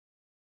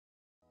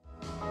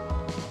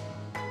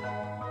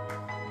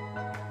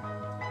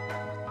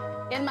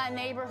In my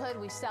neighborhood,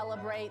 we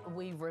celebrate,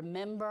 we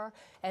remember,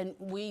 and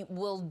we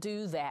will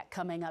do that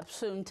coming up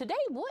soon. Today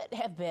would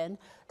have been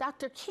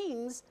Dr.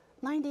 King's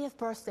 90th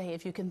birthday,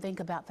 if you can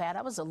think about that.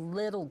 I was a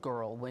little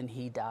girl when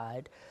he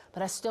died,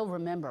 but I still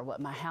remember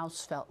what my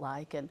house felt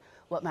like and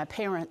what my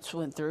parents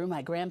went through,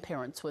 my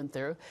grandparents went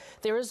through.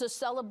 There is a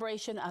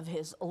celebration of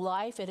his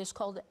life. It is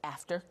called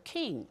After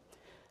King.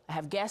 I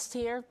have guests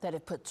here that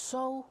have put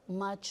so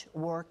much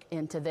work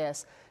into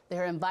this.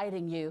 They're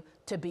inviting you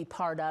to be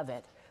part of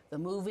it. The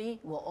movie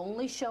will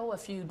only show a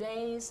few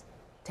days.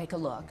 Take a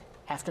look.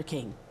 After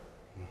King.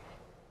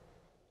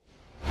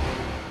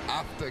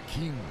 After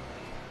King.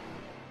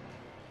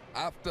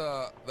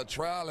 After the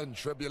trial and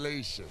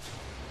tribulation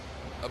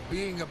of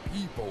being a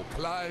people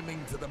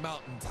climbing to the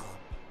mountaintop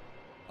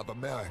of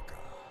America.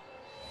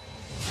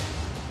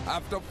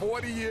 After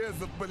 40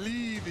 years of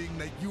believing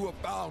that you have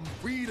found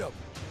freedom.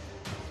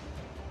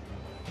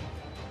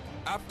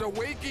 After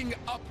waking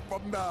up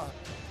from the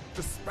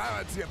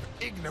disparity of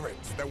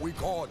ignorance that we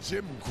call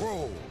Jim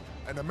Crow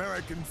and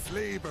American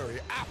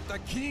slavery. After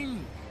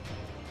King,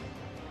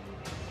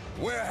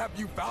 where have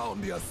you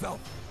found yourself?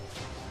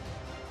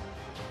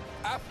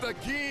 After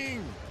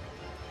King,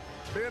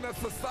 in a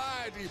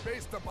society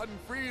based upon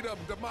freedom,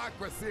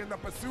 democracy, and the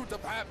pursuit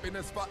of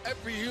happiness for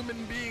every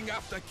human being.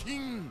 After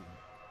King,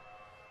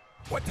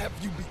 what have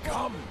you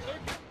become?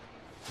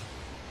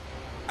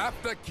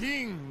 After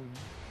King,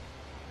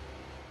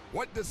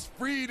 what does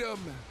freedom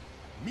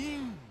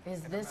mean?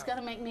 Is this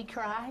gonna make me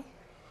cry?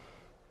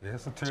 Yeah,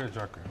 it's a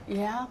tearjerker.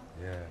 Yeah?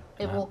 Yeah.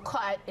 It will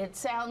cut. It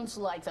sounds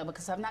like, though,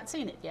 because I've not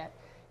seen it yet,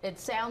 it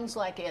sounds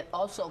like it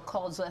also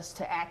calls us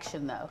to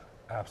action, though.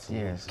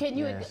 Absolutely. Yes. Can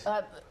you, yes.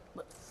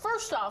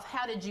 first off,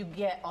 how did you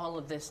get all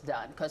of this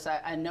done? Because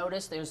I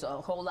noticed there's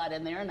a whole lot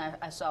in there, and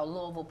I saw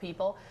Louisville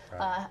people.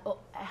 Right.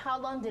 How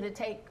long did it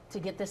take to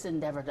get this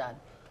endeavor done?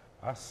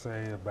 I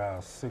say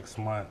about 6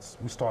 months.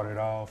 We started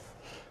off,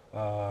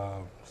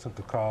 sent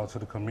the call to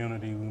the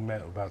community. We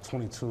met about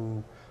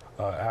 22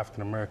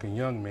 African-American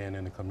young men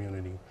in the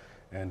community.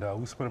 And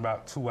we spent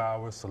about 2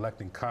 hours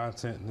selecting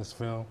content in this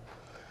film.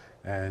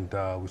 And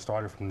we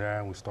started from there,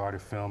 and we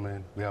started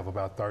filming. We have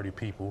about 30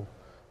 people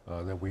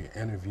that we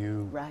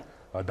interviewed. Right.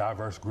 A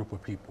diverse group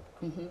of people.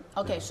 Mm-hmm.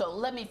 Okay, so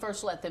let me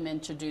first let them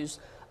introduce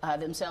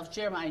themselves.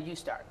 Jeremiah, you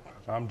start.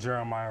 I'm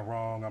Jeremiah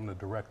Wrong. I'm the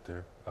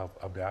director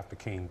of the After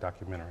King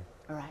documentary.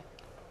 All right.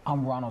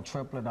 I'm Ronald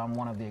Triplett. I'm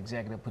one of the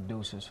executive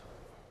producers.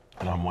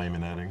 And I'm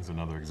Wayman Eddings,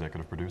 another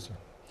executive producer.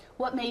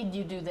 What made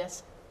you do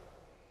this?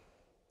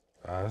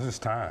 It's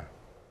just time.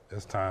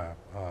 It's time.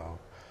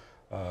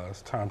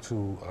 It's time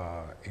to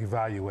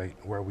evaluate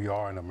where we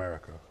are in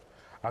America.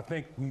 I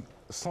think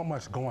so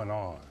much going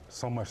on,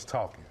 so much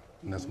talking.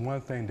 And that's one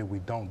thing that we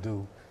don't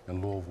do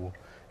in Louisville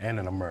and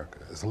in America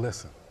is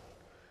listen.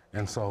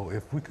 And so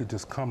if we could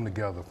just come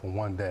together for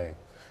one day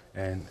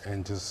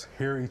and just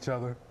hear each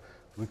other,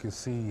 we can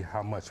see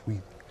how much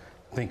we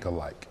think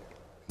alike,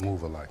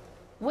 move alike.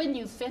 When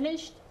you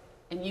finished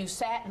and you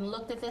sat and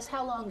looked at this,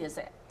 how long is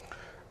it?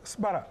 It's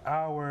about 1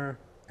 hour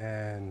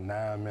and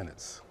 9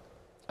 minutes.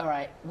 All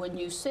right. When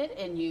you sit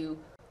and you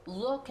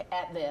look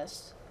at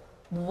this,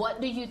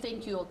 what do you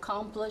think you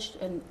accomplished?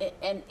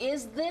 And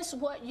is this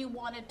what you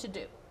wanted to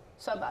do?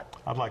 Somebody.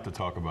 I'd like to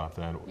talk about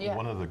that. Yeah.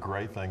 One of the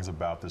great things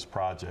about this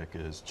project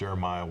is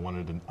Jeremiah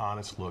wanted an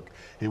honest look.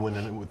 He went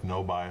in it with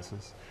no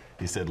biases.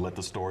 He said, let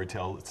the story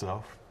tell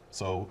itself.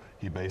 So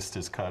he based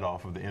his cut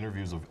off of the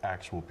interviews of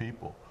actual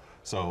people.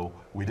 So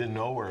we didn't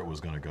know where it was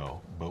going to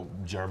go, but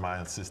Jeremiah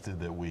insisted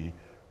that we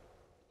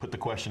put the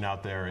question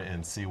out there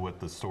and see what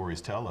the stories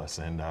tell us.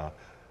 And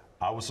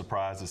I was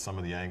surprised at some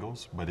of the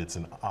angles, but it's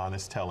an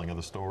honest telling of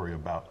the story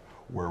about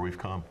where we've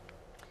come.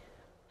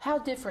 How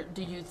different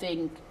do you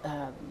think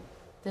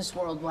this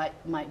world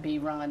might be,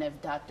 Ron,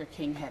 if Dr.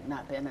 King had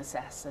not been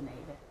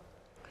assassinated?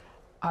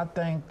 I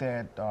think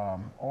that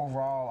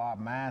overall our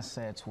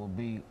mindsets will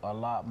be a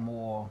lot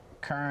more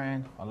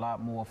caring, a lot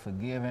more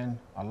forgiving,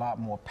 a lot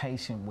more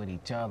patient with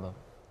each other.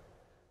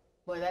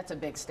 Boy, that's a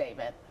big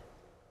statement.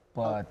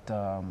 But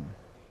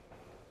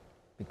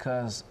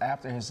because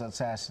after his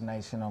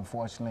assassination,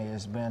 unfortunately,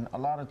 there's been a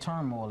lot of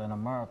turmoil in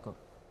America.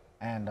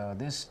 And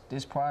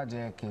this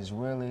project is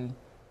really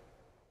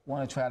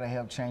want to try to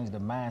help change the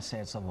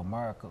mindsets of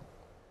America.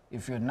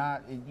 If you're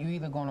not, you're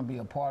either going to be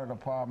a part of the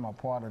problem or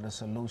part of the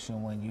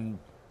solution when you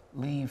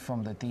leave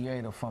from the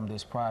theater from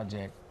this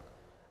project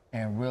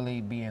and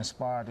really be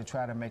inspired to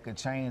try to make a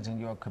change in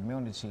your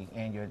community,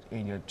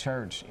 in your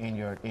church, in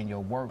your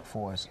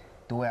workforce,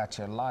 throughout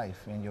your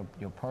life, in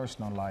your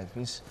personal life.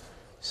 It's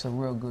a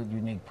real good,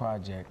 unique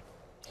project.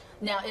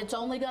 Now, it's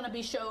only going to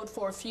be showed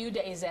for a few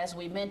days, as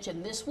we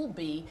mentioned. This will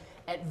be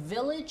at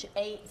Village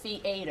 8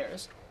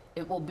 Theaters.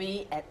 It will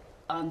be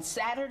on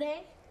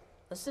Saturday,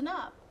 listen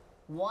up,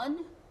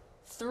 1,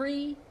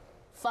 3,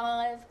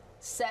 5,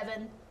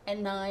 7,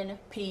 and 9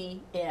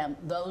 p.m.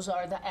 Those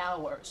are the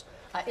hours.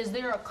 Is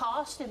there a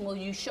cost, and will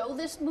you show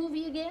this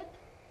movie again?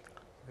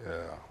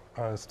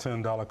 Yeah, it's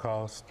 $10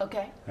 cost.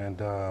 Okay. And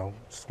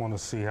just want to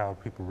see how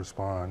people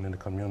respond in the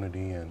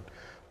community. And,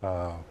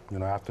 you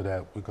know, after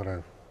that, we're going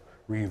to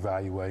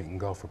reevaluate and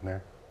go from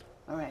there.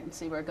 All right, and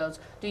see where it goes.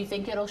 Do you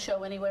think it'll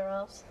show anywhere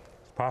else?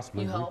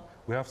 Possibly. You hope?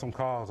 We have some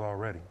calls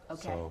already.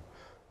 Okay. So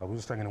we're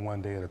just taking it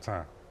one day at a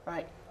time. All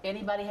right.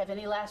 Anybody have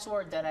any last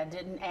word that I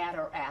didn't add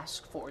or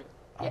ask for you?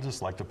 I'd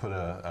just like to put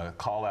a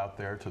call out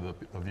there to the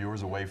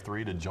viewers of Wave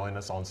 3 to join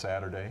us on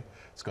Saturday.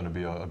 It's going to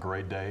be a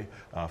great day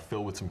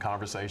filled with some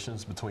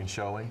conversations between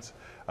showings.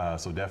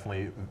 So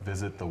definitely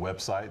visit the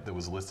website that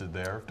was listed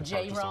there to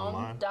purchase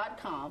online.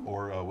 jrome.com.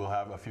 Or we'll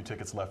have a few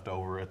tickets left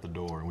over at the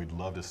door, and we'd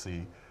love to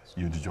see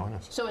you to join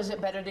us. So is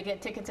it better to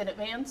get tickets in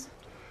advance?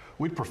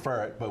 We'd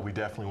prefer it, but we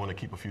definitely want to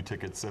keep a few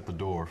tickets at the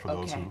door for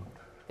those who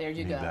There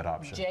you need go. that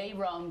option.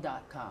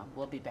 jrome.com.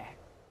 We'll be back.